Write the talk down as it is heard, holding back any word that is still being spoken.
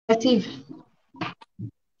Steve.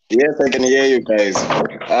 Yes, I can hear you guys.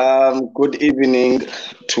 Good evening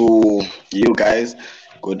to you guys.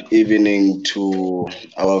 Good evening to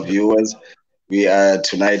our viewers. We are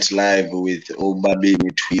tonight live with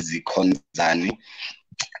Babini Tweezy Konzani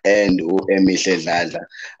and Emihle Dladla.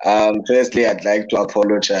 Firstly, I'd like to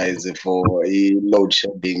apologize for the load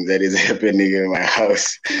shedding that is happening in my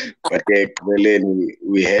house. But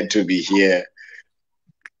we had to be here.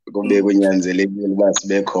 Kube kunyanzelekile uba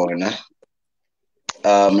sibe khona.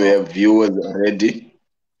 We have viewers already.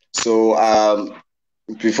 So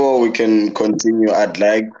before we can continue, I'd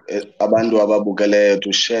like abantu ababukeleyo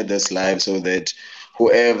to share this live so that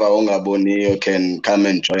whoever ongaboniyo can come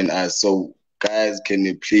and join us. So guys, can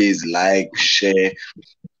you please like, share,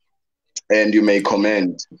 and you may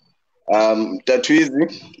comment.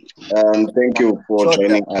 Tatwizi, thank you for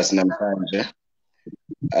joining us namhlanje.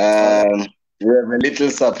 We have a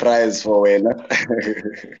little surprise for Wena.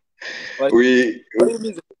 What do you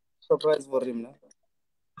mean surprise for him now?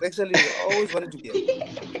 Actually, I always wanted to be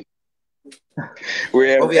here. We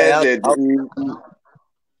have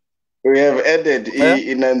added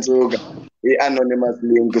Inanzuga, the anonymous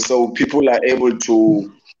link, so people are able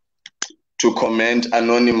to comment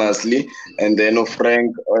anonymously, and then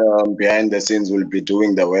Frank behind the scenes will be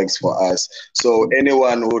doing the works for us. So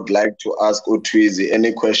anyone who would like to ask Tweezy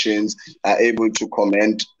any questions are able to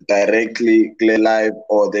comment directly live,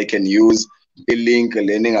 or they can use a link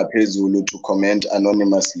learning Zulu to comment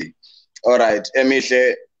anonymously. All right,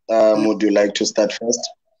 Emihle, would you like to start first?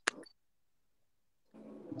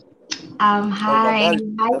 Hi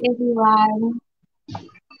everyone.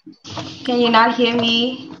 Can you not hear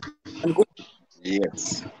me?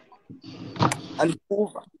 Yes. And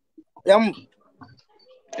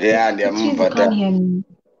yeah, and can't hear me.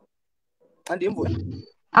 And can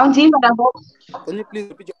you please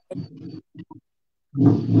repeat your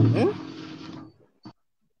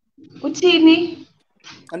Utini?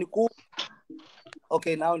 And cool.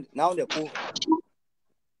 Okay, now they're cool.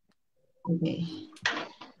 Okay.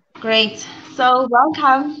 Great. So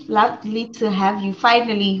welcome. Lovely to have you.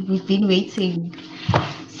 Finally, we've been waiting.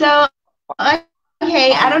 So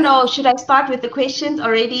okay, I don't know. Should I start with the questions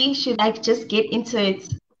already? Should I just get into it?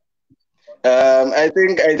 I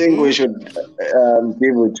think we should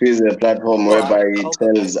give Tweezy a platform whereby he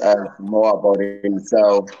tells us more about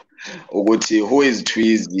himself. Who is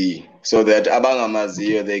Tweezy? So that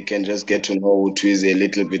abangamaziyo they can just get to know Tweezy a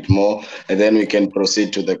little bit more, and then we can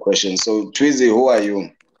proceed to the question. So Tweezy, who are you?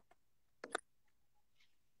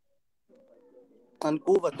 And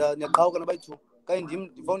over the Nyakau can buy two. Kind him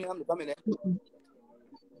the phone him coming.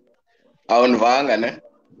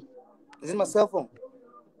 Is it my cell phone?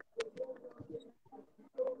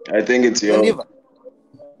 I think it's your.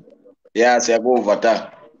 Yes, I go over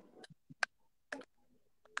that.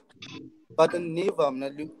 But never, I'm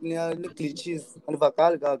not glitches and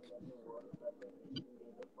vocal gag.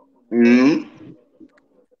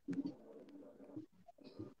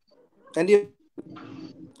 And you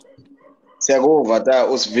say go over that.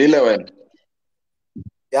 Usvile when?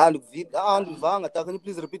 Yeah, look, can you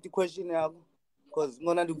please repeat the question? Because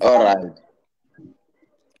all right.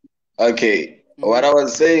 Okay. What I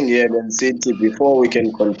was saying here, then, City, before we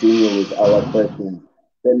can continue with our question,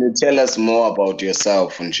 can you tell us more about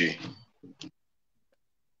yourself, Unji?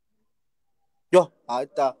 Yo, I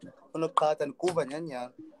thought on a cut and cover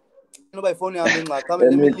Nyanya. No, by phone, I'm coming.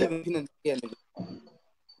 Let me leave in again.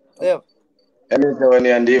 Yeah. Let me say when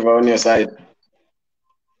you're on your side.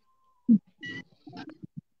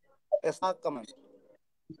 Yes, come on.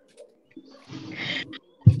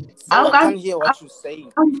 I can't hear what you're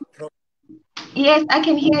saying. Yes, I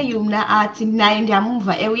can hear you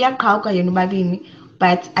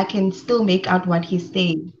but I can still make out what he's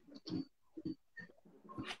saying.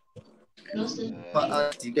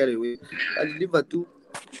 Get away. I'll leave her too.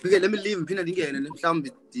 Okay, let me leave him again and some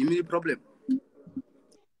problem.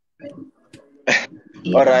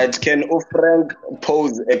 All right. Can Frank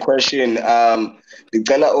pose a question? The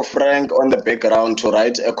color of Frank on the background to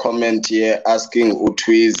write a comment here asking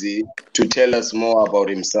Tweezy to tell us more about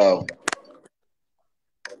himself.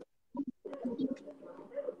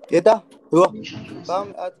 Yeta,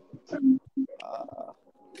 come at.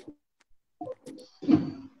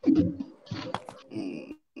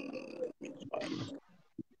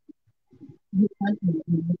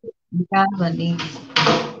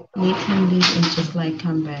 Let him leave and just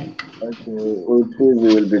come back. Okay,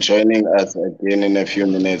 Tweezy will be joining us again in a few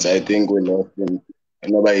minutes. I think we lost him.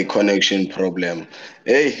 Another connection problem.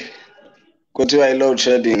 Hey, kuthiwa i-load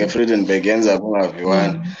shedding eFreedomberg yenza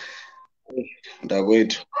kungaviwani.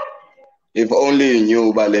 Ndakwethu. If only you knew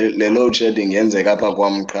about the load shedding yenzeka apha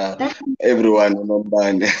kwam qha. That's Everyone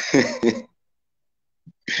unombane.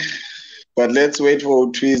 But let's wait for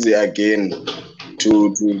Tweezy again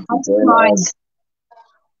to join fine. us.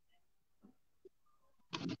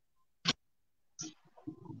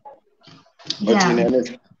 But Yeah.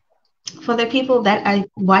 For the people that are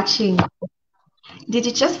watching, did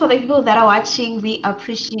it just for the people that are watching, we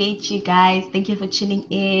appreciate you guys. Thank you for tuning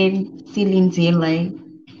in. See Lindsay like.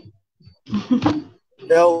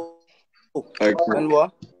 Yo, and okay.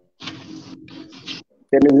 what?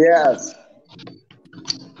 Can you hear us?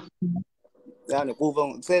 Yeah,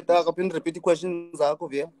 nikuva. Say that. Can you repeat the questions zakho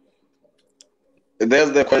via?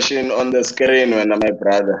 There's the question on the screen when my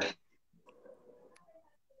brother.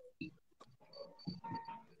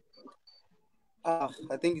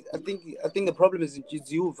 I think the problem is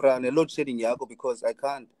it's you, Fran, a load shedding yako because I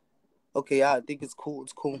can't. Okay, yeah, I think it's cool.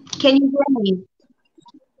 It's cool. Can you hear me?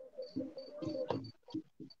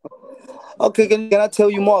 Okay, can I tell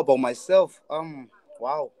you more about myself?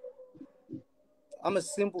 Wow, I'm a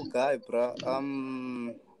simple guy, bruh.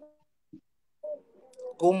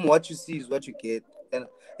 What you see is what you get, and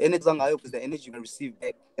anything I hope is the energy you can receive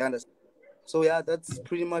back. You understand? So yeah, that's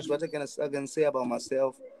pretty much what I can say about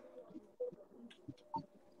myself.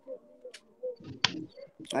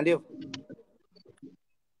 And you?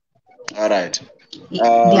 All right.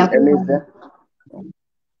 The other one. Anything?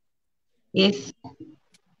 Yes.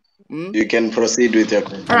 Hmm? You can proceed with your All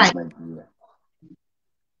questions, right. my dear.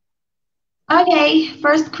 Okay.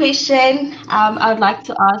 First question I would like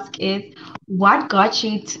to ask is, what got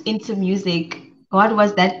you into music? What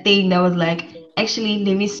was that thing that was like, actually,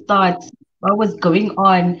 let me start? What was going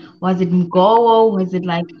on? Was it Mgowo? Was it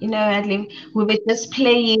like, we were just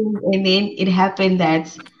playing and then it happened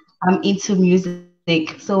that I'm into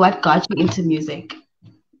music. So what got you into music?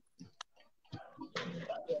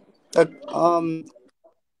 Uh, um,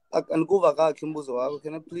 Anikuva kakhe umbuzo wakho.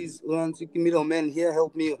 Can I please, middleman here,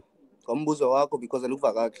 help me ngombuzo wakho because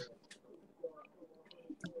anikuva kakhe.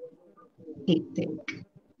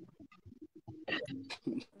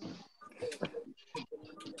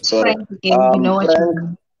 Sorry. Frank again, you know what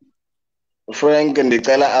you Frank, mean.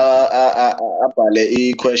 ndicela abhale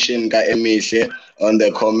i-question ka-Emihle on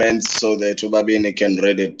the comments so that ubabini can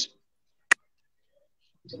read it.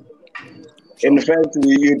 In Sure. fact,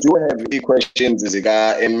 you do have i-questions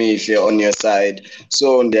zika-Emihle on your side.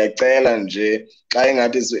 So ndiyacela nje xa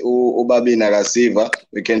ingathi ubabini akasiva,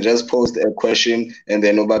 we can just post a question and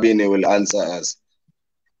then ubabini will answer us.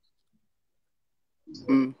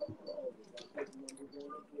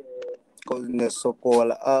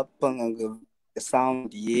 Nesokola apha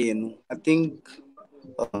sound yenu. I think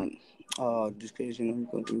discussion.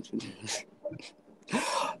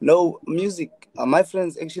 No music. My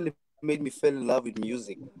friends actually made me fall in love with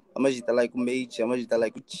music. Amajita like Mage, Amajita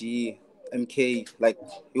like G, MK, like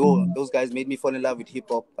those guys made me fall in love with hip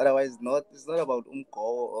hop. Otherwise, not. It's not about umko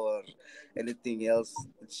or anything else.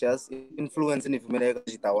 It's just influencing if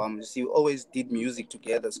you see, we always did music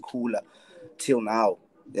together, school till now.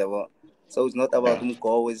 Yeah, well, so it's not about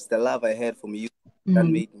umko. It's the love I had for music that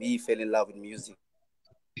Mm. made me fall in love with music.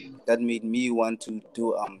 That made me want to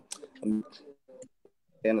do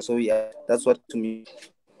and so yeah, that's what to me.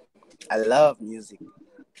 I love music.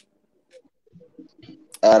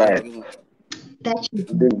 All right. That should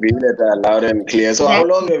The village are loud and clear. So how that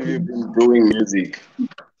long should have you be. been doing music?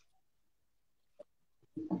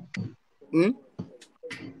 Hmm?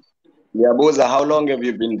 Yabuza, how long have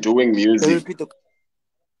you been doing Can you music? repeat the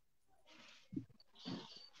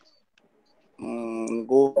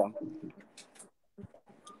go?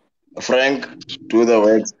 Frank, do the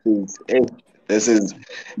works, please. Hey, this is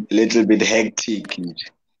a little bit hectic.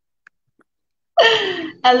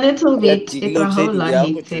 A little Yeah, bit. dig It's a load whole shedding. lot Yeah,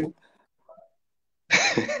 hectic.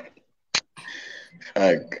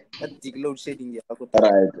 Fuck. dig load shedding. Yeah, All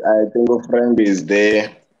right, I think a friend is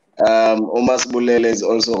there. Omas Bulele is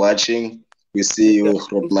also watching. We see you,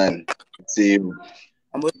 Rotman. See you.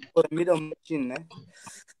 I'm waiting for the middle machine,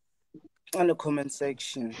 on the comment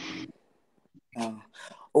section.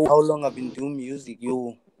 How long I've been doing music?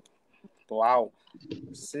 Wow,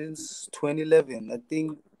 since 2011. I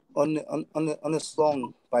think on a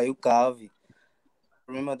song by Ukavi.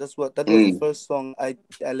 Remember that was the Mm. first song I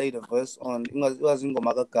laid a verse on. It was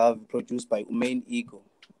Ngomaka Gavi, produced by Main Ego.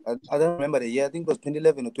 I don't remember the year. I think it was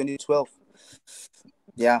 2011 or 2012.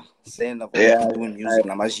 Yeah, saying I've always Yeah, been doing I, music.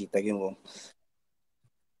 Namajita again.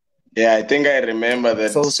 yeah, I think I remember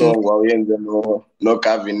that So since song. Wayenze no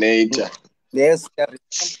Cavinator. yes, I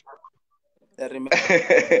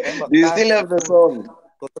remember Do you still have the full. song?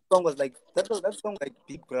 But the song was like that song like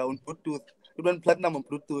big brown Bluetooth. It went platinum on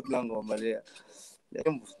Bluetooth lango, but yeah.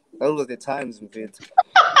 That was the times with it.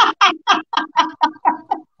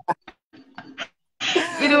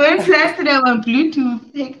 It went platinum on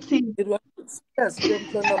Bluetooth. Hectic. It went yes, it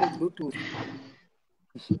went platinum on Bluetooth.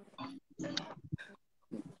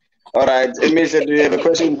 All right, Emisha, do you have a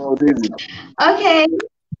question for Tweezy? Okay,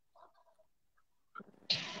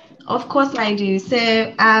 of course I do. So,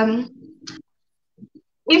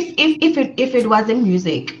 if it wasn't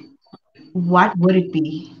music, what would it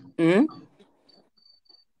be? Mm-hmm.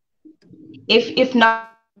 If not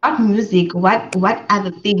music, what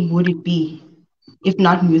other thing would it be? If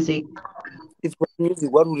not music, If it was music,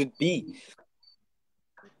 what would it be?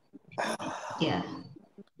 yeah.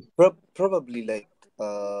 Probably like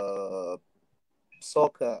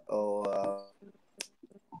soccer or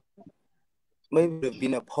maybe would have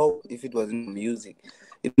been a poet if it wasn't for music.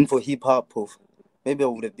 Even for hip hop, maybe I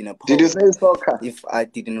would have been a Did you poet say soccer? if I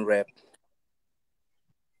didn't rap.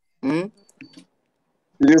 Hmm?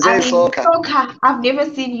 Did you I say mean, soccer? soccer. I've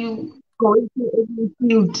never seen you go into any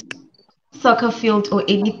field, soccer field or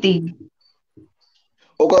anything.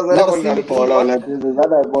 Ukwazela Never seen ukudlala me play ibhola what? wena Tweezy,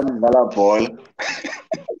 zathi ayibona udlala bhola.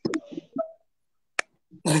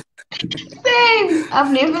 Same.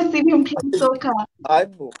 I've never seen him play soccer. I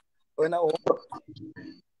know. When I was,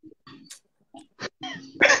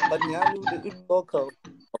 but yeah, it talk of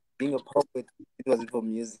being a poet. It wasn't for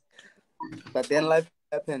music. But then life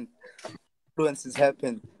happened, influences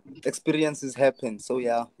happened, experiences happened. So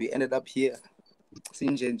yeah, we ended up here. See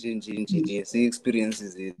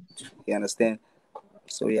experiences it. You understand?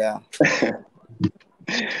 So yeah.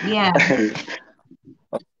 Yeah.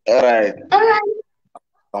 All right. All right.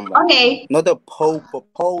 Come on. Okay. Not a pope, a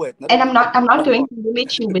poet, not a And I'm not going poet. to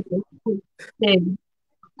limit you with this question.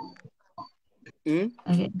 Hmm?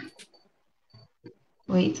 Okay.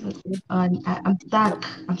 Wait, what's going on? I'm stuck.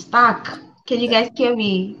 I'm stuck. Can you guys hear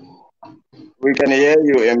me? We can hear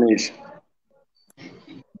you, Emish.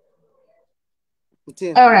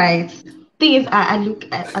 All right. Thing is,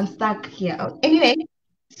 I'm stuck here. Anyway,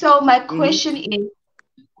 so my Mm-hmm. question is,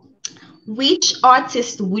 which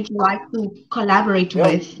artist would you like to collaborate Yeah.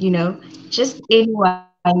 with? Just anyone,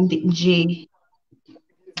 J.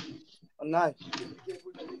 No.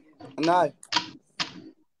 No.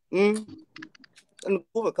 Mm. And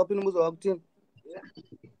over a couple of months ago,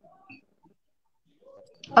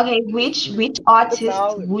 Okay, which that's artist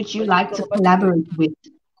now. would you But you like can to about it. collaborate with?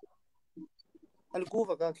 And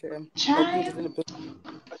over, actually. Child.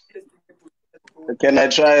 Can I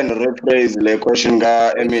try and rephrase the question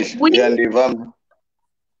ka Wait. Emish? Would you? Uyandiva?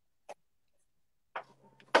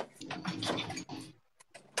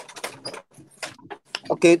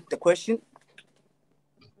 Okay, the question.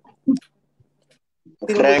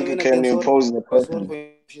 Frank, can you Sorry. pose the Sorry question? for your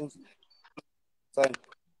questions. Sorry.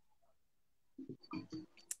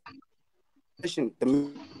 Question.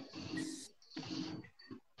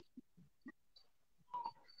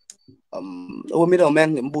 Oh,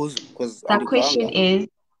 middleman imbuzo because The question andivanga. is,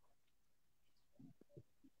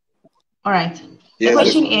 all right. The Yes.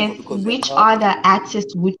 question Over is, because which huh? other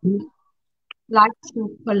artists would you like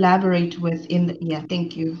to collaborate with in the, yeah,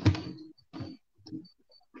 thank you.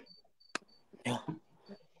 Yeah.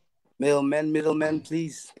 Middleman,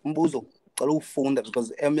 please. Umbuzo. Cala ufunda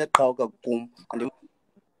because emyaqhawuka kum and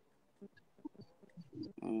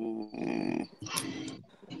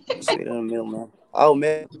sweet on middleman. Oh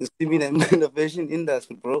man, you see me in the fashion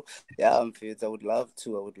industry, bro. Yeah, I'm fit. I would love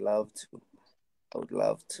to. I would love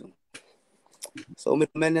to. So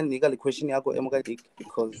middleman nika le question yakho emkadik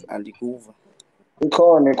because andikuva.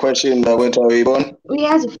 Ikhona i-question bakwethu awuyibona? We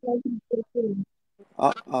have a question.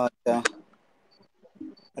 Yeah.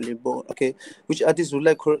 Okay. Which artists would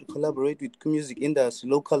like collaborate with music industry,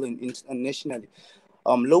 local and nationally?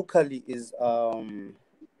 Locally it's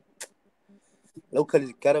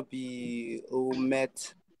gotta be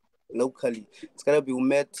Umet. Locally, it's gotta be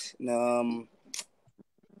Umet.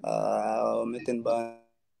 Umet and Ban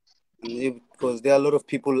because there are a lot of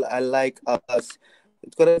people I like us.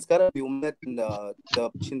 It's gotta be Umet and the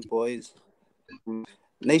Chin Boys.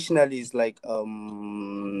 Nationally is like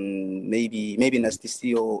maybe Nasty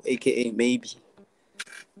C or AKA maybe.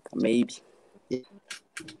 Yeah.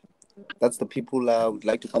 That's the people I would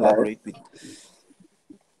like to All right. collaborate with.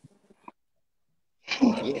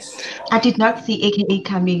 Yes. I did not see AKA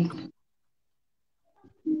coming.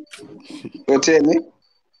 Utheni?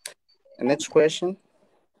 The next question.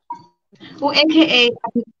 Oh, AKA,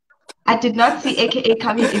 I did not see AKA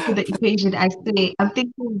coming into the equation, I say. I'm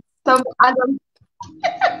thinking some other,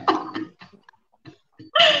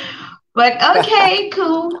 but okay,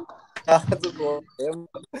 cool. That's a go.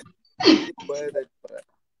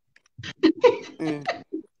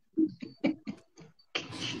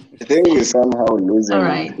 I think we're somehow All losing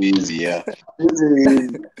right. Tweezy. Yeah.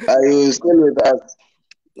 Tweezy, are you still with us?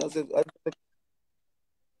 That's it.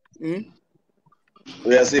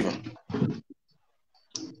 We are Siva.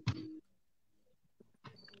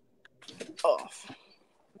 Oh.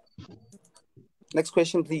 Next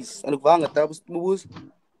question, please. Anukvanga tabus bubus.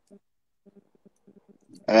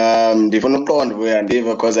 Ndifuna uqonda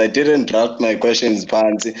uyandiva because I didn't draft my questions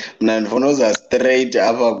phansi. Mna ndifuna uza straight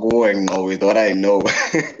apha kuwe ngqo with what I know.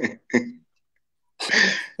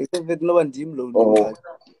 Except that no one dim lo Oh, nimba.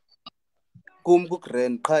 Kum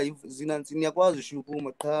kugren qha zinansi niyakwazi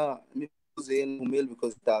ushukuma qha mibuzeni umeli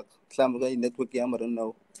because dark. Mhlawumbe kanye network yami I don't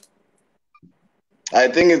know. I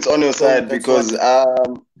think it's on your So side that's what. because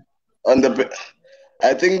on the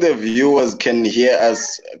I think the viewers can hear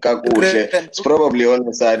us kakuhle. Gren. It's probably on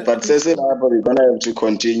your side, but Cecil, we're gonna have to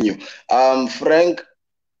continue. Frank,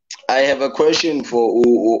 I have a question for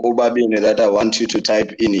Ubabine that I want you to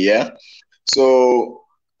type in here. So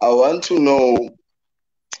I want to know,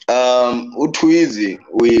 Utwizi,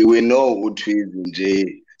 we know Utwizi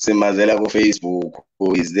nje simazela ku Facebook,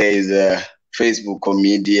 who is there is a Facebook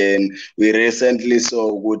comedian. We recently saw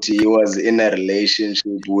ukuthi he was in a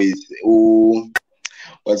relationship with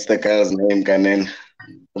what's the girl's name, Kanen?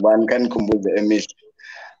 One can compose the image.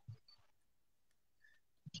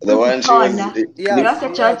 The one she was, Khona. Yeah, Yonke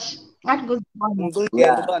yeah. George. Ngathi kuzikhona. Ngicela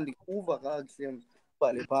yeah, uba ndikuva kakuhle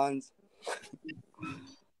ubhale phansi.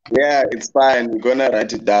 yeah, it's fine. We're gonna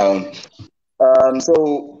write it down.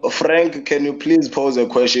 So Frank, can you please pose a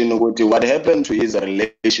question? What happened to his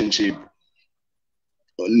relationship?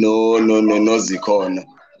 No, Zikona.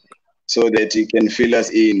 So that he can fill us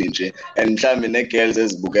in nje. And mhlambe ne-girls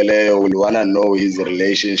ezibukeleyo will wanna know his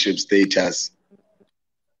relationship status.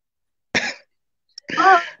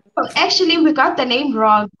 Oh, actually, we got the name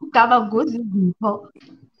wrong. Gaba Guzipho.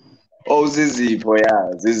 Oh, Zizipho,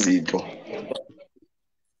 yeah, Zizipho.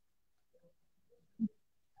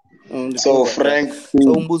 So Ndikuva yeah. Frank,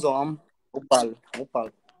 So umbuzo wami ubhale.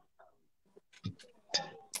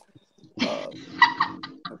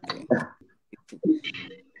 Okay.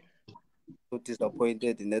 So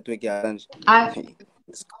disappointed in network yaranje. I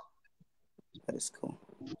That is cool.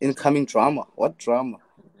 Incoming drama. What drama?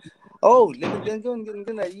 Oh,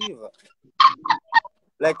 naive.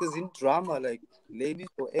 Like as in drama, like ladies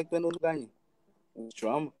or act on kanye.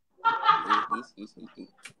 Drama.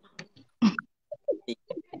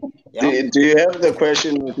 Yeah. do you have the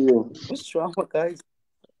question with you? What's drama, guys?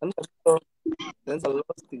 I'm not sure. That's a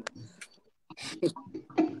lost thing.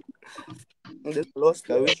 That's a lost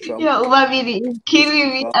guy. Which drama? yeah, Ubabini is killing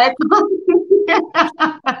me. Drama. I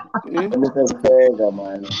Mr. Spega,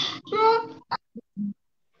 man.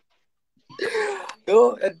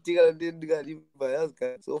 Yo, ndingayazi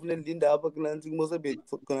guys. So often linda apha kunansi kuMossel Bay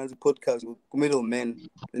podcast ku-middleman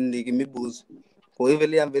ndike imibuzo. Ngoba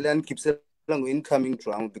vele yandigibisela ngo-incoming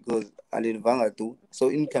drama because andinivanga tu. So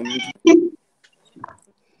incoming.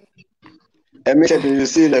 Amisha, do you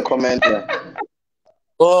see the comment here?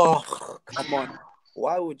 Oh, come on.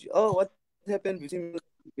 Why would you? Oh, what happened between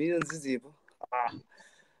me and Zizipho?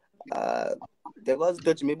 There was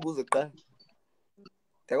Dutch imibuzo qha.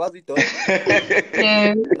 There was it dodge.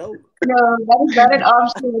 No, No. no, that is not an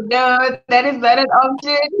option. No, that is not an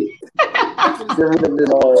option. Actually, Definitely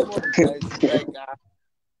come not. on, guys.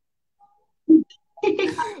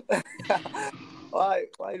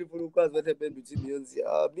 Like, why do you know what happened between me and Z?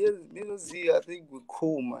 Me and Z, I think we're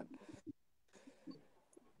cool, man.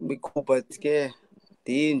 We're cool, but yeah,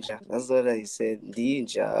 danger. That's what I said.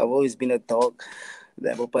 Danger. I've always been a dog.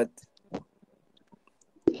 But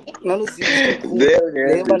none of Z is cool. There we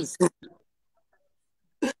have it.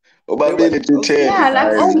 Ubabini to Yeah,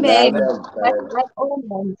 like guys. old men. Guys. Like old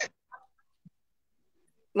men.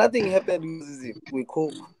 Nothing happened with Z. We're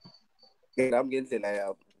cool. I'm getting like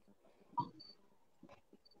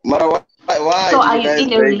Mara, why So did are you you guys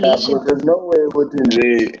in a break up? relationship? There's no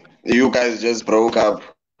way you guys just broke up.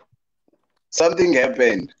 Something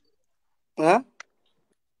happened. huh?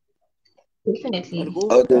 Definitely.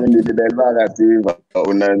 Okay, ndidibelwa Siva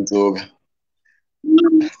unantsuka.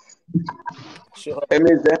 Sure.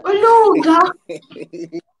 Emise, Uluga,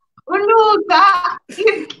 Uluga.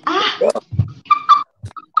 Ah,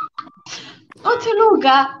 uthi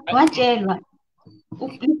Uluga watshelwa.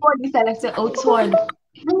 Ipolisa lase-Oudtshoorn.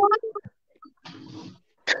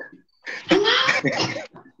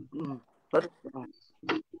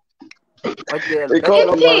 Okay,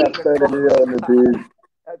 ikhona Iphi? mangacela liyona please.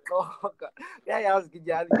 yeah, I was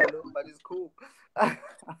getting but it's cool.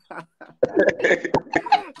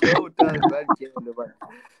 No,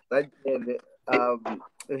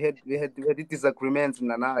 we had disagreements,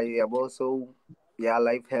 nana, yeah, so yeah,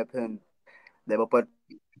 life happened. But I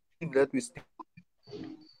believe that we still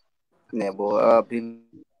been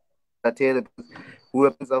because we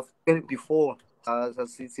were friends of before.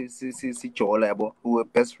 Si Jola, we were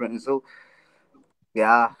best friends. So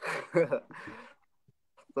yeah.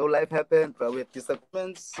 So life happened, but we had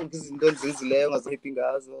disagreements. Izinto enzenzileyo ongazihappy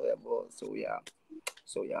ngazo, yabo. So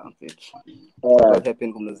yeah, bitch. All So right. that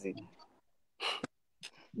happened kumzi.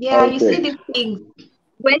 Yeah, you see Okay. these things.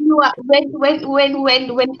 When you are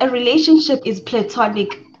when a relationship is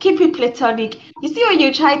platonic, keep it platonic. You see when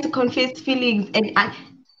you try to confess feelings and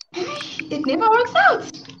it never works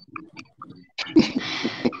out.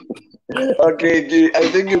 Okay. I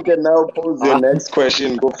think you can now pose your Ah, next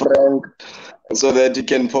question, go Frank, so that you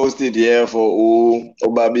can post it here for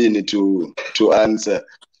Babini to answer.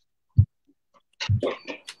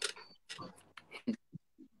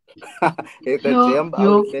 the Yo, jam out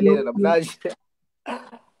yo, Selena yo, yo. namhlanje.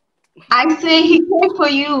 I say he came for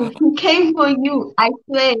you. He came for you. I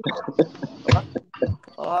swear.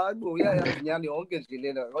 Hayi bo uyayazi nyani yonke nje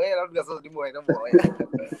lena. Oyena ungasoze ndimoya nomoya.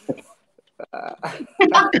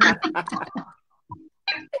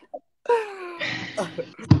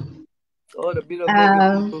 Oh, the bit of can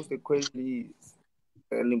Um, post the question, please.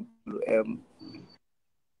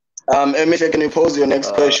 Um, Emisha, can you pose your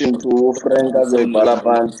next question to Frank there's as a some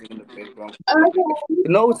Balapan? music in the background. okay.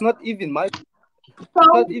 No, it's not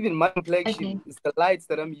So, even my complexion. okay. It's the lights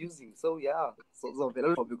that I'm using. So yeah, so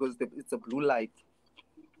very because it's a blue light.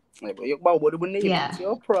 Like, Yeah. it's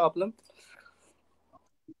your problem.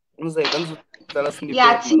 Umzekho anizodlala Yeah, snippet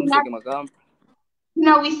man Tina. umzekho makam.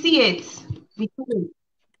 No, we see it. We see it.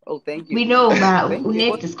 Oh, thank We you. know, but Thank we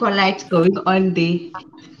you. need this light going on there.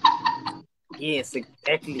 Yes,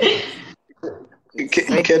 exactly. Can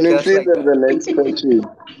Exactly you just please like have that. the next question?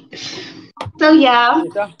 So yeah.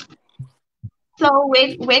 Yes, sir. So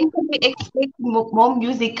when can we expect more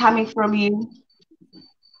music coming from you?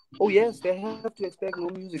 Oh yes, they have to expect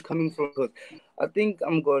more music coming from because I think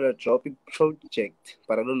I'm gonna drop a project,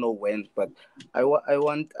 but I don't know when. But I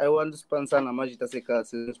want to sponsor Namajita Seka as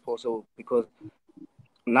soon as possible because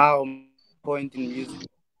now my point in music,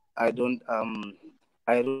 I don't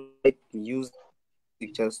write music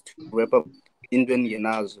just to rap about Indian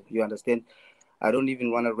Yenazo. You understand? I don't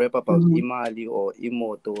even want to rap about Mhm. Imali or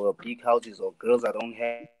Imoto or big houses or girls I don't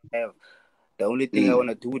have. The only thing I want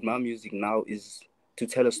to do with Mm. my music now is to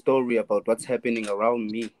tell a story about what's happening around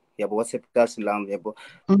me. Yeah, but what's happening in yeah, but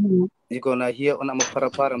Mhm. you're gonna hear on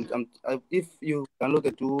Amaparapara. If you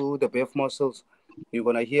download the Beef Muscles, you're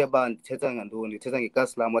gonna hear about Tetang and doing Tetang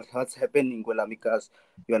Gaslam, what's happening with Lamikas.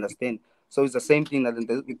 You understand? So it's the same thing that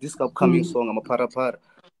with this upcoming Mhm. song, Amaparapara.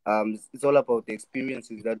 It's all about the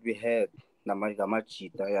experiences that we had.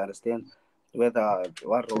 Namachita, you understand? Whether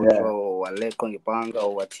Warocho Yeah. or Waleko Ngipanga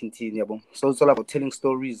or Watintin, yeah, so it's all about telling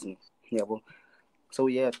stories. Yeah, so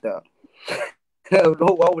yeah,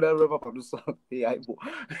 why would I rap about this song? Yeah,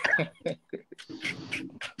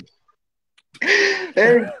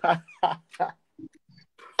 Hey,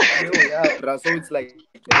 yo, yeah, bro. So it's like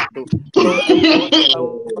that. I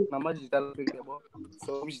want to fuck my magic that thing,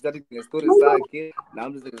 so we started the story sake. Now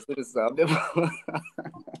I'm just like the story sake.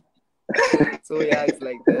 So yeah, it's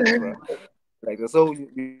like that, bro. Like so,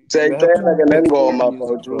 you have siyayicela ke to expect nengoma music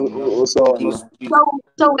about from uSona. most So streets.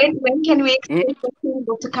 so when can we Hmm? expect the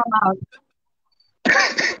single to come out?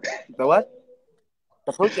 The what?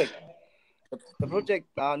 The project. The project.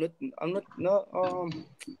 Not. I'm not. No.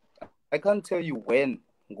 I can't tell you when.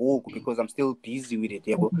 Go because I'm still busy with it.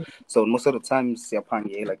 Yeah, but so most of the times, yeah,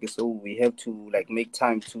 yeah, like so we have to like make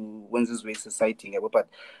time to when this way society. Yeah, but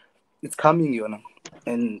it's coming,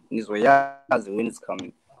 and Nizwayazi when it's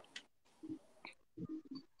coming.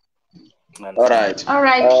 I All understand. right. All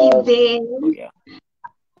right, Uh, So then. yeah.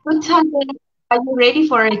 Good time. Are you ready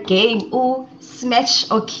for a game? Ooh, smash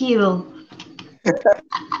or kill.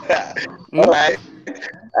 all Hmm? right.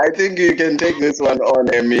 I think you can take this one on,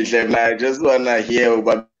 Emihle. Mna I just wanna hear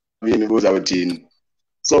ubabini buzawuthini.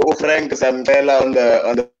 So uFrank samcela on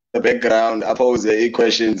the background apose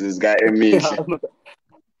ii-questions zika-Emihle.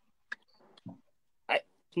 I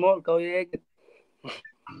small kawuyeke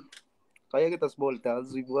small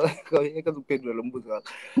dance kawuyeke ukuphendula lo mbuzo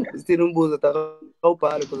wakho. Sithini umbuzo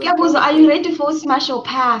awubhale because I'm trying Yabuzo, to are you think. ready for smash or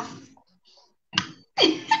pass?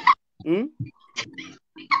 Hmm?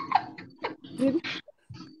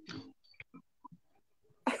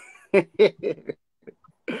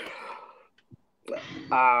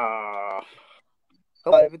 Ah,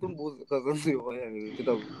 kawubhale futhi umbuzo because angiziyoya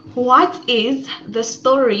ngithetha. What is the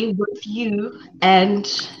story with you and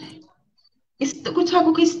kuthiwa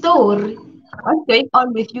kukho story? What's going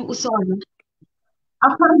on with you, Usona?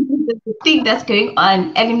 Apparently, there's a thing that's going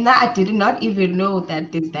on, and now I did not even know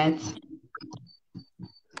that there's that.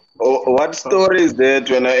 Oh, what story is that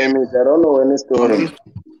when I am it? I don't know any story.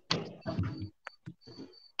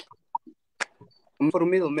 I'm for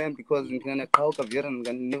middleman because I'm gonna call Kavir and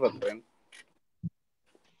never friend.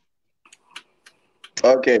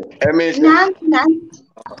 Okay, Amisha. Nanti, nanti.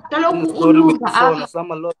 Kalau In the story with ulunga Sona, apha,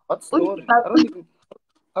 some a lot. What story?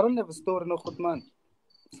 I don't have a story, no good man.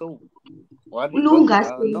 So what? ulunga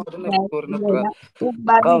No, I don't have a story, no bra. yena Come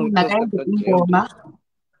ukubani with those makayenze that jail. ingoma.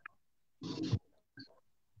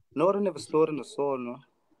 No, I don't have a story, no so no.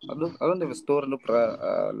 I don't have a story, no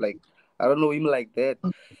bra. Like I don't know him like that.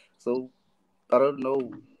 So I don't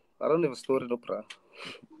know. I don't have a story, no bra.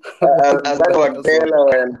 Azangiwakutela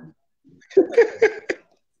wena.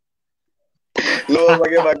 No,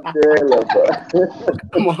 bake bakutela bro.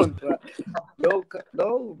 Come on, bro. No,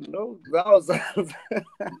 no,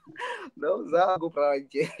 Zago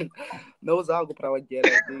Project. No, Zago Project.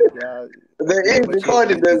 I think, yeah. There is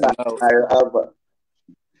ikhona into enzayo apha.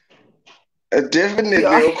 Definitely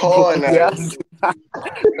Yeah, ukhona. yes.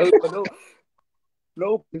 No,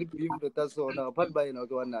 no, beef with us. So now, apart by no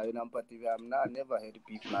one now, I'm not never had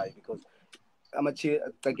beef now because I'm a chair.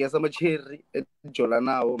 I guess I'm a cherry.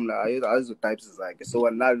 Jolana, I use the types like so.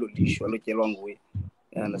 I'm not issue. I look a long way.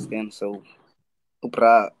 You understand? So,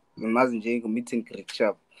 upra, imagine Jane meeting Crick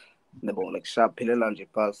Shop. Nebo like sharp pile lounge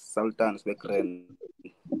pass sultans background.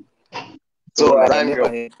 So So like I azange never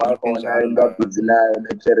had beef in wakhona Jalna. ingabhizi nayo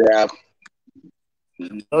lecture yakho.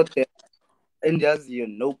 Not that and just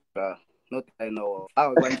no bruh. Not that I know of. I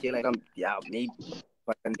want to like yeah, maybe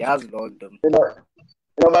but and there's Lord them.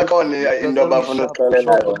 Inoba khona It was into always abafuna sharp, usixelela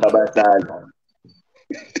short yona man. abadala.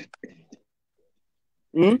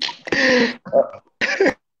 Hmm?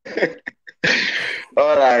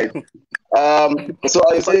 All right. So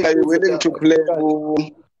are you saying are you willing to play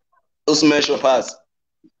Smash or Pass?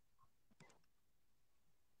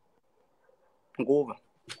 Go over.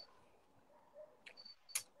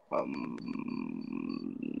 Um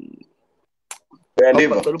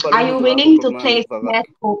Uyandizwa? Are you willing to play Smash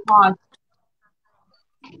or Pass?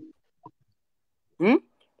 Hmm?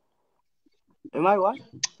 Am I what?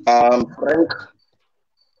 Frank.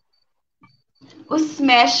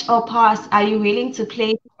 Smash or Pass? Are you willing to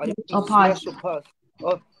play Are you Smash going or to Pass? smash or pass?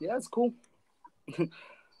 Oh, yeah, it's cool.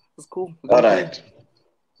 It's cool. We All can play. right.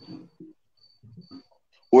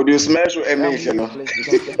 Would you smash with Yeah, Amish, we you can know? play. We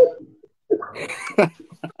can play.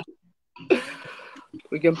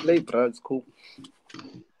 We can play, bro. It's cool.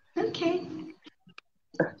 Okay.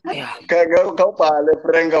 Yeah. Frank,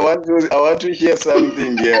 I want to hear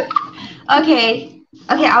something here. Okay.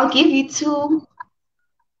 Okay, I'll give you two.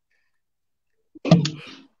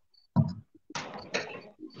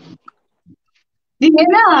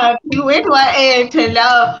 You wait what to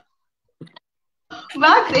love.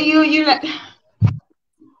 Max, you like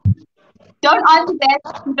don't answer that.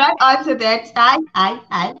 Don't answer that.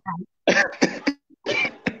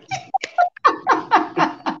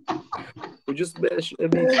 We just smash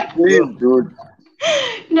Amish. Please, Go. dude.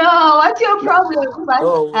 No, what's your problem? But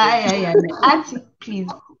No. Auntie, please.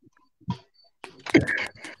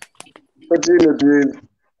 Continue, please.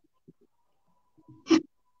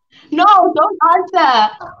 No, don't answer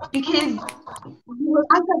because you will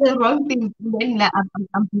answer the wrong thing. Then like, I'm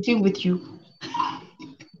competing with you.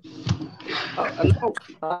 No.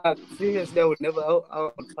 Seriously, I would never. I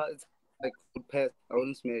would pass. Like would pass. I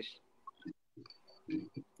wouldn't smash.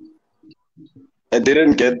 I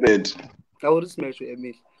didn't get that. I wouldn't smash with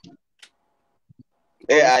Amish. I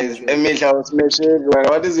Hey, wouldn't eyes, smash with Amish. Amish, I was smashing.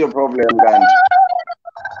 What is your problem, Gant?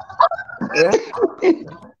 Yeah.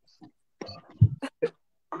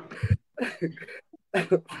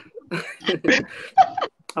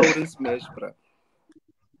 I wouldn't smash, bro.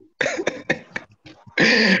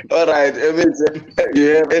 All right, Amish, you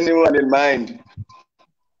have anyone in mind?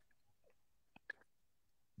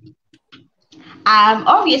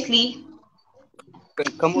 Obviously,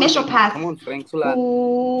 Frank, come on, smash or Frank. pass. Come on, Frank. Sulan.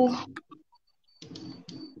 Ooh,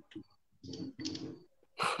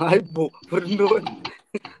 Hi, bo. Perdon.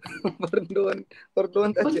 Perdon.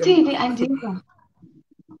 Perdon. uthini andiva.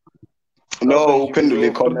 No,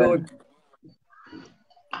 uphendule comment. Perdon.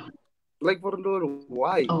 Like, perdon.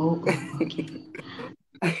 Why? Oh, okay.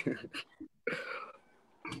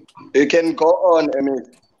 You can go on, Amish.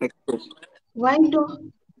 Next question. Why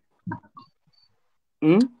do?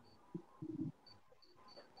 Hmm?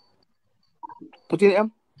 Uthini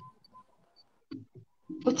am?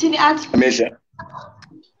 Uthini athi? Amish,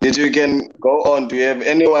 if you can go on, do you have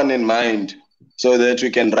anyone in mind so that we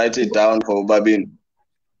can write it down for Babin?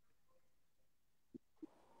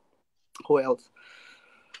 Who else?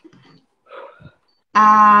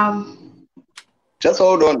 Just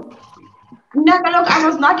hold on. No, look, I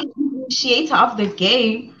was not the initiator of the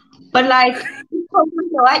game, but like,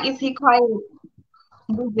 why is he quiet?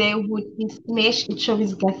 There would he smash each of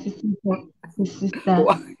his sister?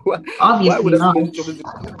 Why would Obviously I not. smash Chom's?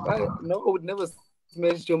 Why? No, I would never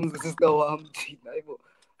smash Chom's sister. No,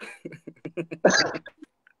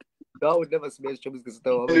 I would never smash Chom's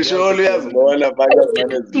sister. You surely have known about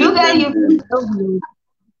that. Look at you.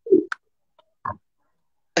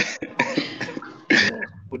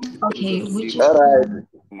 Okay, which is All right.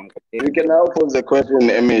 We can now pose the question,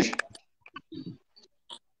 Emil.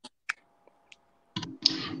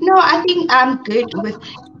 no, I think I'm good with.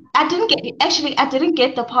 I didn't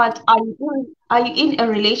get the part. Are you in a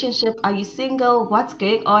relationship? Are you single? What's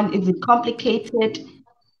going on? Is it complicated?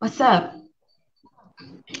 What's up?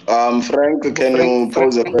 Frank, can you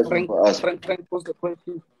pose a question for us? Frank, pose the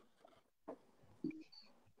question.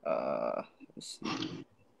 Let's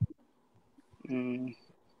see.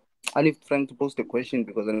 I need Frank to post the question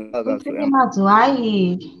because I know that's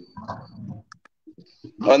Why?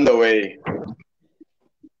 On the way.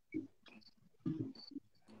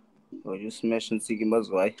 Oh, you smash and Sigi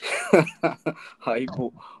Mazwai. Hi,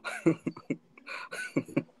 boo.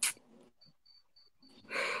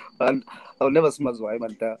 And I would never smash Mazwai,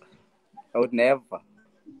 man. I would never.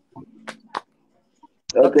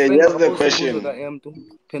 Okay, here's the question.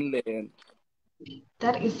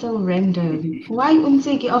 That is so random. Why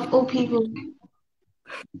Unseki of all people?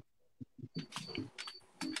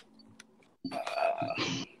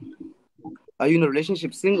 Are you in a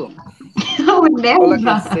relationship single? I would never. All I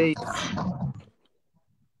can say is,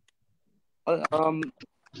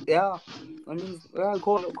 yeah. I mean,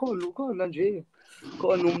 call Nanje.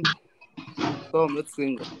 Call Num. So I'm not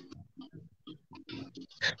single.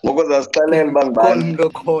 Because I'm call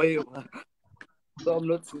Ndokoy. So I'm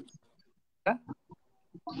not single. Huh?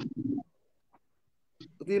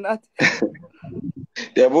 Do you not?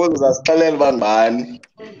 Yabuza Stalin Bangman.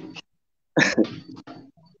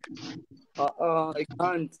 I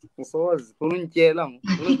can't. So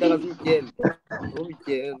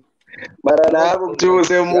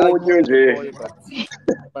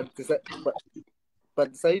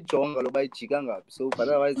but sayijonga lo bayijika ngaphi so but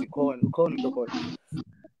otherwise ikhona into khona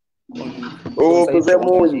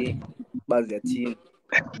sayijonga nje baziyathini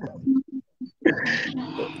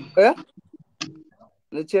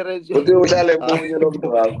nechereje uthi uhlale emunye lo mntu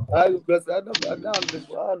wakho hayi plus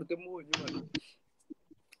andazi temunye man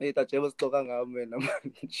tajeba sixoka ngayo mina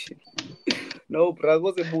manje no bra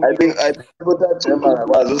kose munye I think utajeba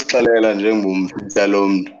akwazi usixelela njengomfisa lo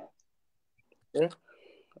mntu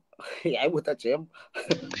hayi utajeba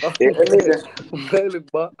Emihle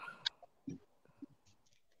kuba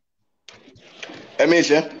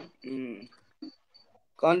Emihle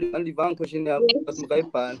andivanga question yakho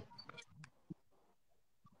asimkayibhala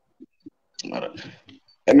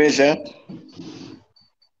Emihle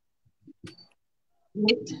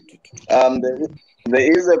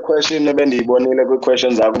there is a question ebendiyibonile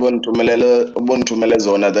kwi-questions zakho ubundithumele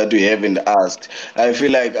zona that we haven't asked. I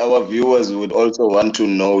feel like our viewers would also want to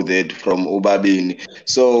know that from Ubabini.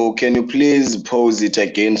 So can you please pose it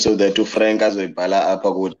again so that uFrank azoyibhala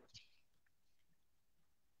apha kuthi?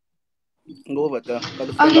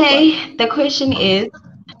 Okay, the question is,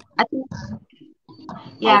 I think,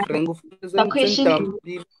 yeah, the question is, the question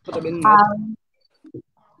is,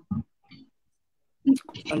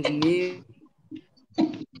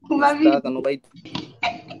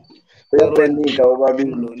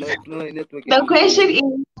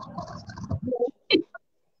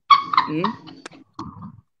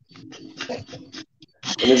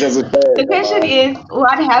 the question is,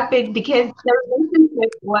 what happened? Because the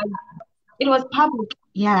relationship was public,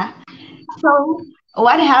 yeah. So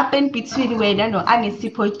what happened between Wena and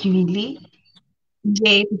Anesipo Kiwili?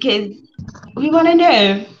 Yeah, because we want to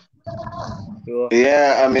know.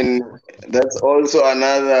 Yeah, I mean that's also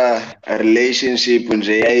another relationship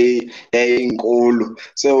nje yayinkulu.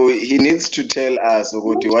 So he needs to tell us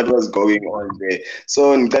what was going on there.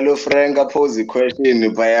 So ngicela uFrank apose the question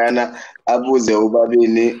phayana abuze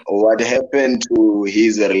ubabini what happened to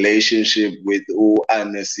his relationship with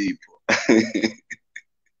uAnesipho.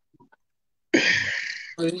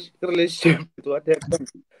 Relationship, what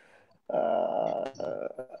happened?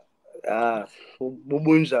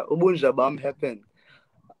 Ubunja bam happened.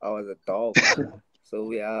 I was a dog.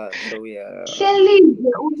 So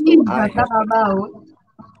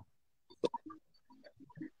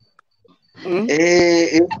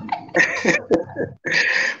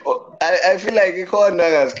I feel like ikhona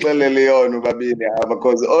angasixelele yona ubabini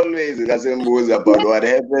because always ngasembuza about what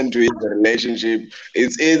happened to his relationship.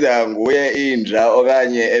 It's either nguye inja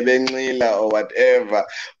okanye ebenxila or whatever.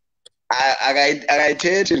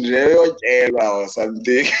 Akayithethi nje uyotyelwa or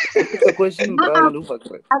something. Repeat the question, bro. Luva,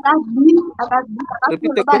 correct.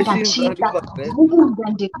 Repeat the question, bro. Luva, correct.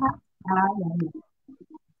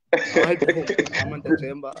 Hayi bro, amanda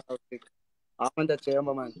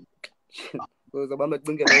Jemba man. Because abamba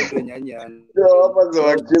cingela into enyanyana. Yo,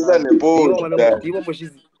 bazowatisa nepost. Dibo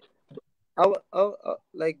moshizi.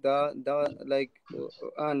 Like that like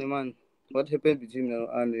Annie man. What happened between me and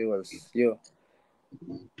Annie was yo.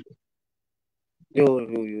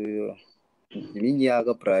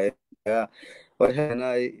 Minyaka prior. Yeah. What happened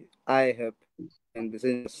I have and this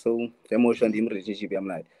is so emotional in relationship. I'm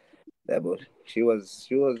like that, but she was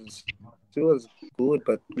good,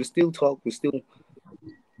 but we still talk, we still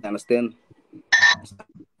understand.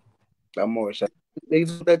 I'm more shy.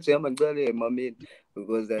 It's that German girl, my man,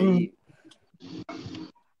 because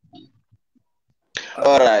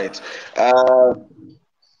All right.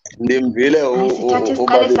 Ndimvile ubabini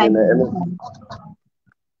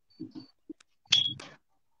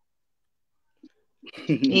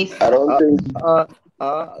Yes. I don't think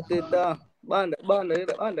teta banda ke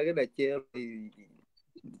datyelo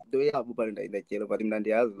do yabo banda datyelo but mina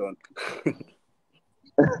ndiyazi loo nto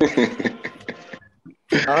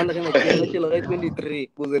abanda ke datyelo ke 23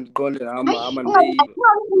 kuze ndiqonde hamba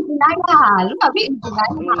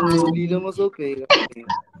ndile mosobheka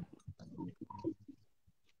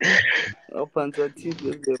aphansi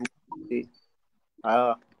wathini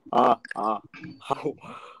how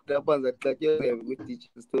laphansi atlatyeleke kwi-DJ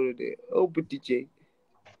story there DJ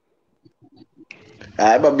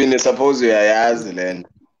hayi babini suppose uyayazi le nto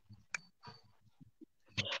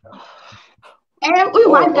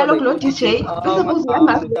uyi-one kaloku lo DJ usuppose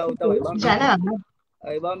uyambajala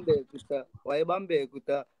wayebambeka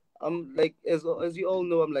kuta like as you all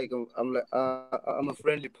know I'm a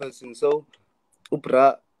friendly person, so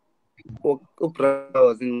Upra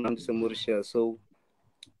was in Mauritius, so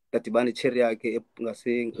dadibana cherry yakhe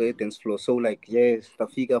ngase-dance floor, so like yes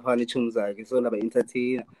ndafika phana iitshomi zakhe so laba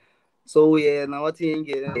entertainer, so yena wathi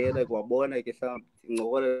ingene like wabona ke mhlawumbi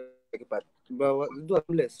incokola but it was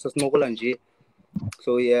harmless, sasincokola nje.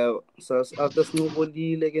 So yeah, after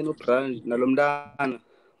sincokolile ke noBra nalo mntana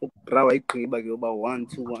uBra wayigqiba ke uba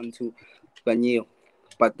 1-2 kanye,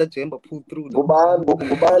 but Jemba pulled through though.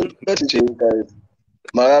 Ngubani DJ guys?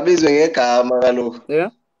 Makabizwe ngegama kaloku.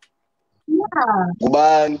 Yeah? Yeah.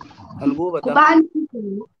 Ngubani? Ngubani?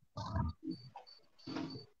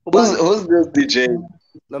 Who's this DJ?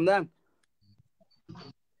 Lamdan?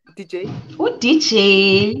 DJ? Who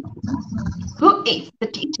DJ? Who is the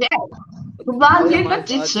DJ? Ngubani lo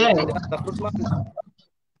DJ?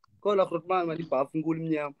 Kola Grootman man ibhafu nkulu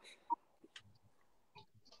imnyama.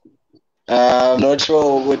 I'm not sure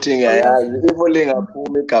ukuthi ngiyayazi. If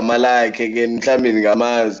lingaphuma igama lakhe ke mhlawumbe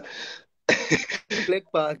ngamazi. Black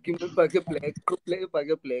bag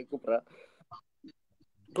black bra.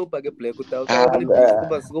 Kuba ke black without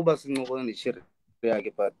kuba sincokola nechiri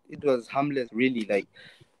yakhe, but it was harmless really, like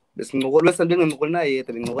besincokola sandingancokola naye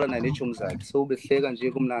bengincokola naye neetshomi zakhe, so behleka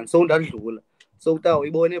nje kumnandi, so ndadlula, so uta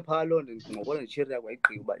uyibone phaa loo nto ndincokola nechiri yakhe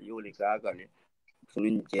wayigqiba uba yho le gaga le funa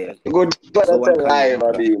undityela. Kuthiwa that's a lie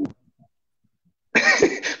babini.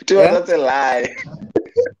 Kuthiwa that's a lie.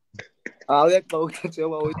 Uyaxoka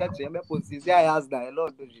njengoba uyitajemba yabhonsisa iyayazi naye loo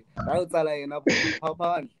nto nje, ndayotsala yena phaa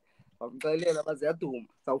phandle wamxelela uba ziyaduma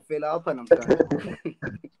sawufela apha namhlanje.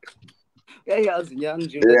 Uyayazi nyani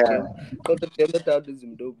nje kodwa jemba edawude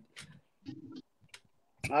izinto.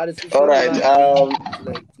 All right.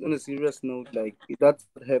 Like on a serious note, like that's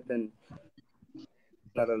what happened.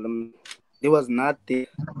 There was nothing.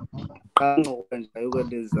 Like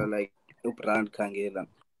no brand kangela.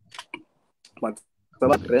 But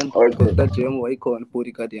some brand because that gem was icon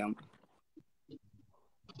bodyguard yam.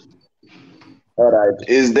 All right.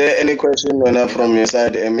 Is there any question from your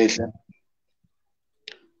side, Emisha?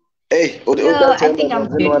 Hey, no, I think I'm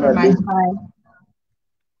good for my side.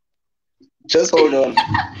 Just hold on.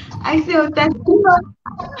 I feel that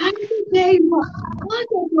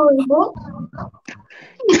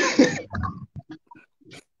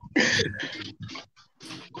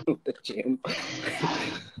The gym.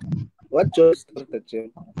 What George started the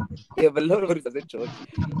gym? You have a lot of stories as a George.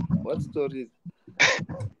 What stories?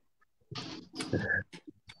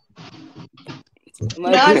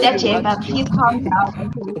 No, that Jemba, please calm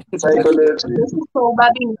down. Psychology. This is so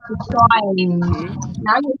Babini to join.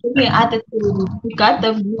 Now you're doing other things. You got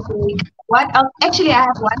the music. What else? Actually, I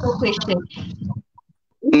have one more question.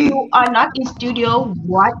 if you are not in studio,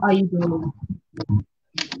 what are you doing?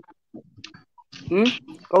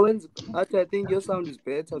 Owens, actually, I think your sound is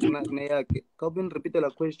better. Can repeat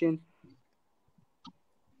the question?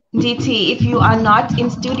 DT, if you are not in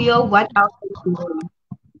studio, what else are you doing?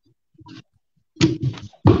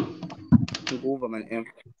 Over, man.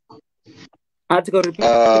 Athi ka repeat the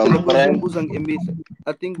question Frank, busang emihle.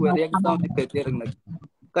 I think we're react sound is better.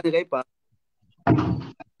 Kani kay pa?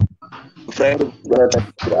 Frank is gonna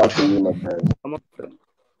start asking you, my friend. Come on, friend.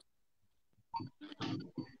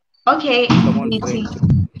 Okay, Come on, DT, friend.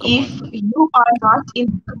 Come if on. you are not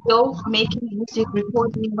in studio making music,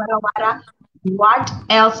 recording, whatever, what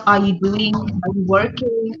else are you doing? Are you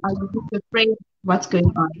working? Are you with your friends? What's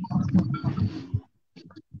going on?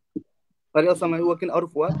 What else am I working out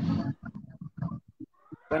of what?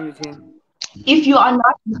 Can you see? If you are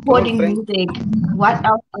not Come on, recording Frank. music, what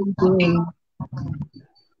else are you doing?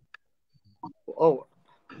 Oh,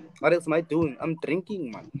 what else am I doing? I'm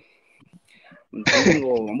drinking, man. I'm drinking.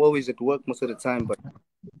 Oh, I'm always at work most of the time, but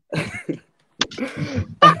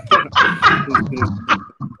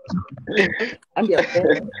I'm the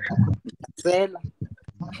fella.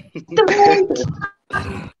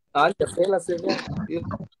 I'm the fella, Sega. If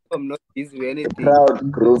I'm not busy with anything,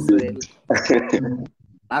 Proud groupie.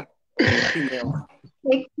 nothing else.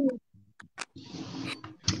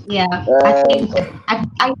 Yeah, I Um, think I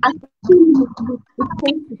think it's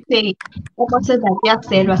safe to say also that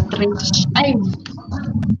Yaxel was stretch.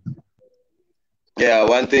 yeah,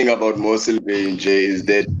 one thing about Mossel Bay is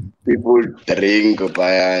that people drink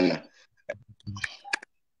Bayana.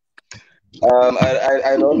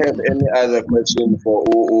 I don't have any other question for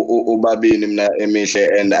Babini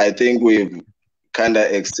Emihle, and I think we've kind of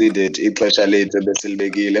exceeded ixesha lethu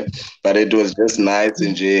besilibekile, but it was just nice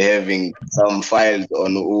nje having some files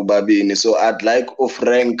on Ubabini. So I'd like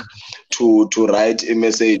Frank to write a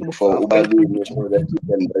message for Ubabini so that he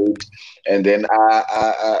can read, and then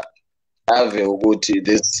ave ukuthi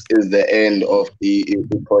this is the end of the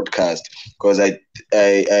podcast, because I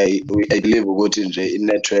believe ukuthi nje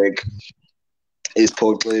i-network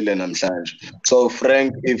isiphoxile namhlanje. So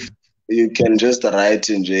Frank, if you can just write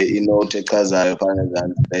nje inote echazayo phana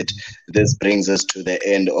ngezantsi that this brings us to the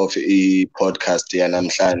end of i-podcast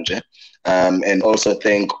yanamhlanje, and also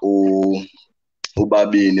thank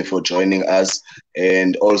Ubabini for joining us,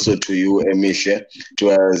 and also to you Emihle. It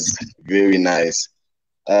was very nice.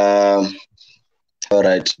 All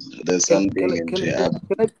right, there's something in here.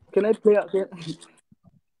 Can I play?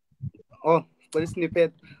 Oh, but it's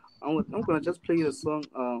snippet. I'm gonna just play the song.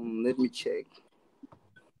 Let me check.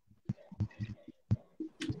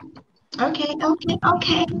 Okay.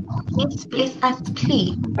 Please ask,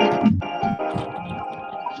 please.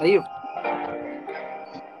 Are you?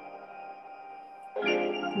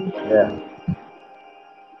 Yeah.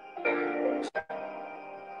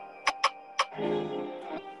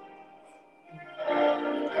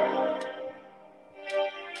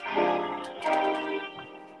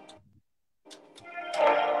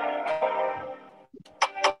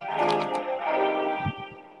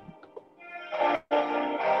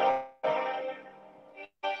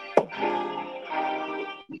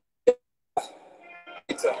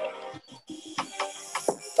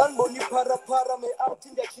 Sanibona ipharaphara me-out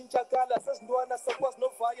ngiyatshintshakala sezintwana sakwazi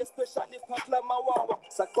novaya especially phakla mawawa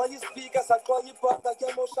saxwaya ispika saxwaya ibhaka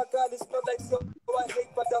kuyamoshakala it's not like so I hate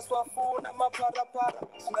but aswafuna amapharapara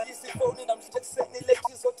singayisa ifoni namhlanje ekuseni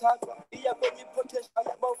late izothathwa iya kwenye i-potential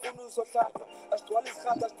yabafuna uzothathwa asigcwala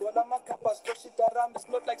izirhata asigcwala amakhamba asitosha idarama it's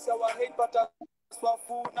not like so I hate but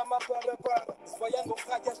swafuna amapharapara sifaya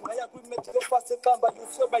ngorhatya singaya kwimethi yofasa eqamba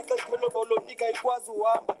lusoba ixesha lolonika ikwazi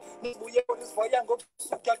uhamba nibuye nisifaya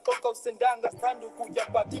ngokusuka xoxa usendanga sithanda ukutya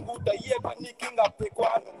but inguda iye baniki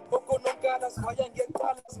ingabhekwana okononkala sifaya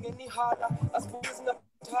ngeqala singenihala asibuye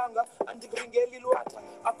singathanga andikuringeli lwatha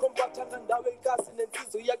akhompathanga ndawo enkasi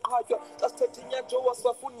nentsizo iyaqhatywa xa sithethe inyajowa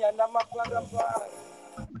swafunyana amapharapara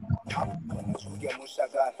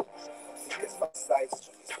kuyamoshakala size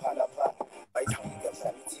isiphalaphala bayisipika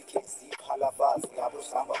mhlala i-TKC phalafazi ngabo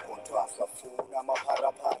sihamba khona safuna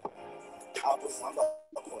amapharaphala abo sihamba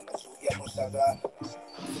khona kuyamoshakala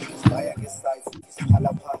sibaya ngesize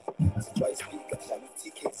isiphalaphala sijwa isipika mhlala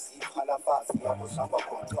i-TKC phalafazi ngabo sihamba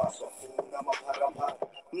khona safuna amapharaphala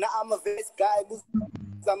mna I'm a vest guy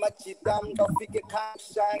zamajidam xa ufika ekhaya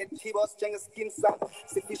shine T-boss njengeskin sam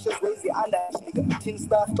sifishes ways i-under tin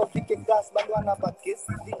stuff xa ufika ekasi bantwana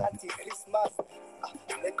bagesi lingathi Christmas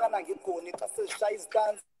leqana ngegoni xa sezishaya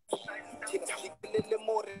izitanzi thina sijikelele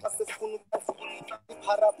more xa sesifuna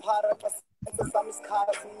ipharapara xa sesami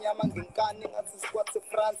isikhala simnyama ngenkani ngathi sikwat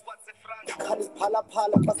sefrance ikhani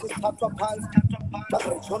ziphalaphala xa sesithathwa phansi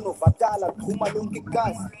bazotshono vatala qhuma lonke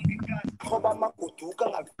igazi qoba amaguduka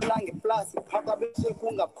ngaqhelanga iplasi phaka bese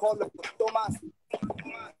kungakholwa uThomas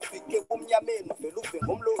fike kumnyameni vele uve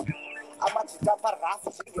ngomlozi amajita parafu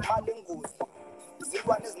njengemali engozi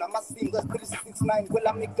zilwane ezinamasingo ezi-369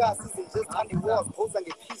 kwelamikasi izinto ezithanda iwars phosa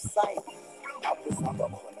nge-peace sign apho sihamba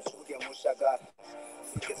khona shuke moshakala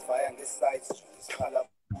fike sifaya ngesite sikhala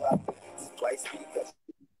sixwa ispeaker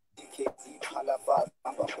ikhethi ikhala fast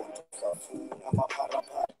hamba khona safuna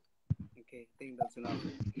amaparapara. Okay, I think that's enough.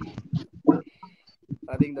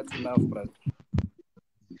 I think that's enough, bro.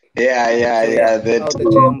 Yeah. That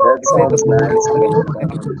sounds nice.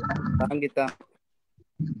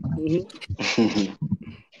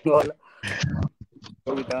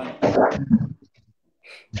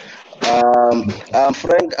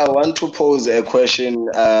 Frank, I want to pose a question.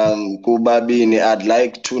 Kubabini, I'd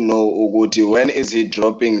like to know Uguti, when is he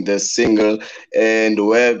dropping the single and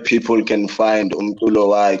where people can find umculo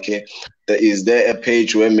wakhe? Is there a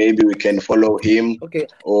page where maybe we can follow him? Okay.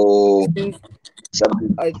 Or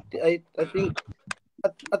something? I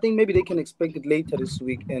think maybe they can expect it later this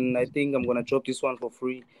week, and I think I'm gonna drop this one for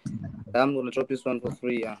free.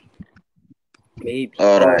 Yeah. Maybe.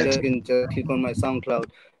 All Or right. you can just click on my SoundCloud,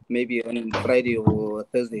 maybe on Friday or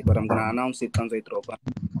Thursday. But I'm gonna announce it once I drop it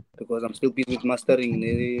because I'm still busy with mastering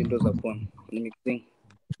those upon mixing.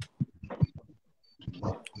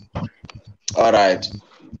 All right.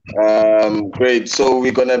 Great. So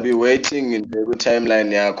we're gonna be waiting in the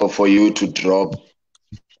timeline, Yako, for you to drop.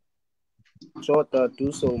 Sure,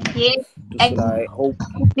 do so. Yes, So I hope.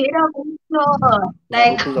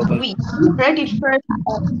 Like we read it first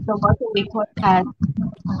on the Mossel Bay Podcast.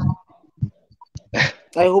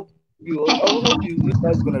 I hope you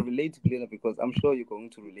guys gonna relate to Glenna because I'm sure you're going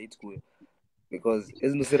to relate to it. Because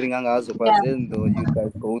as you guys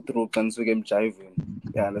go through Kansukem Jiving.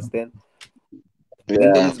 You understand?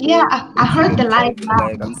 Yeah, I heard the line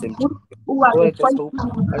now. Who are the I just hope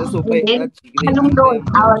I got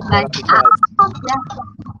I was like, yeah.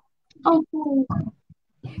 Okay.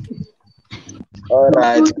 All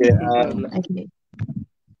right. Okay. Okay.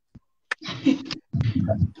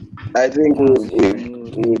 I think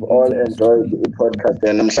we've all enjoyed the podcast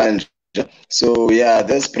and so yeah,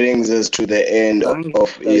 this brings us to the end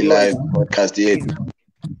of a live podcast. Yeah.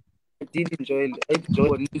 I did enjoy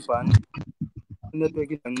it fun. I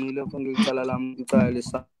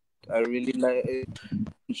really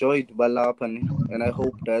enjoyed Balapan and I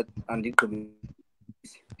hope that Andy could be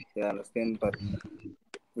understand. But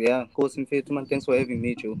yeah, course in faith, man, thanks for having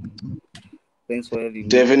me, Joe. Thanks for having me.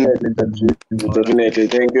 Definitely.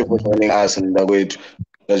 Thank you for joining us in the way. It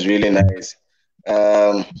was really nice.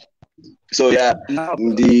 So yeah,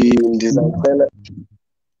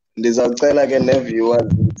 ndizawucela ke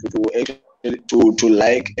ne-viewers to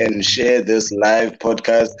like and share this live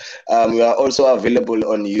podcast. We are also available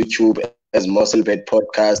on YouTube as Mossel Bay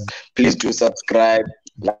Podcast. Please do subscribe,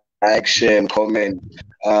 like, share, and comment.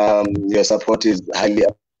 Your support is highly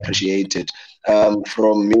appreciated.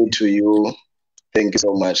 From me to you, thank you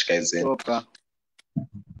so much, guys. Good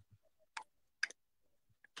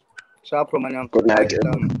night.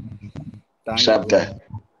 Chapter.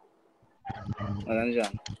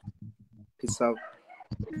 Peace out.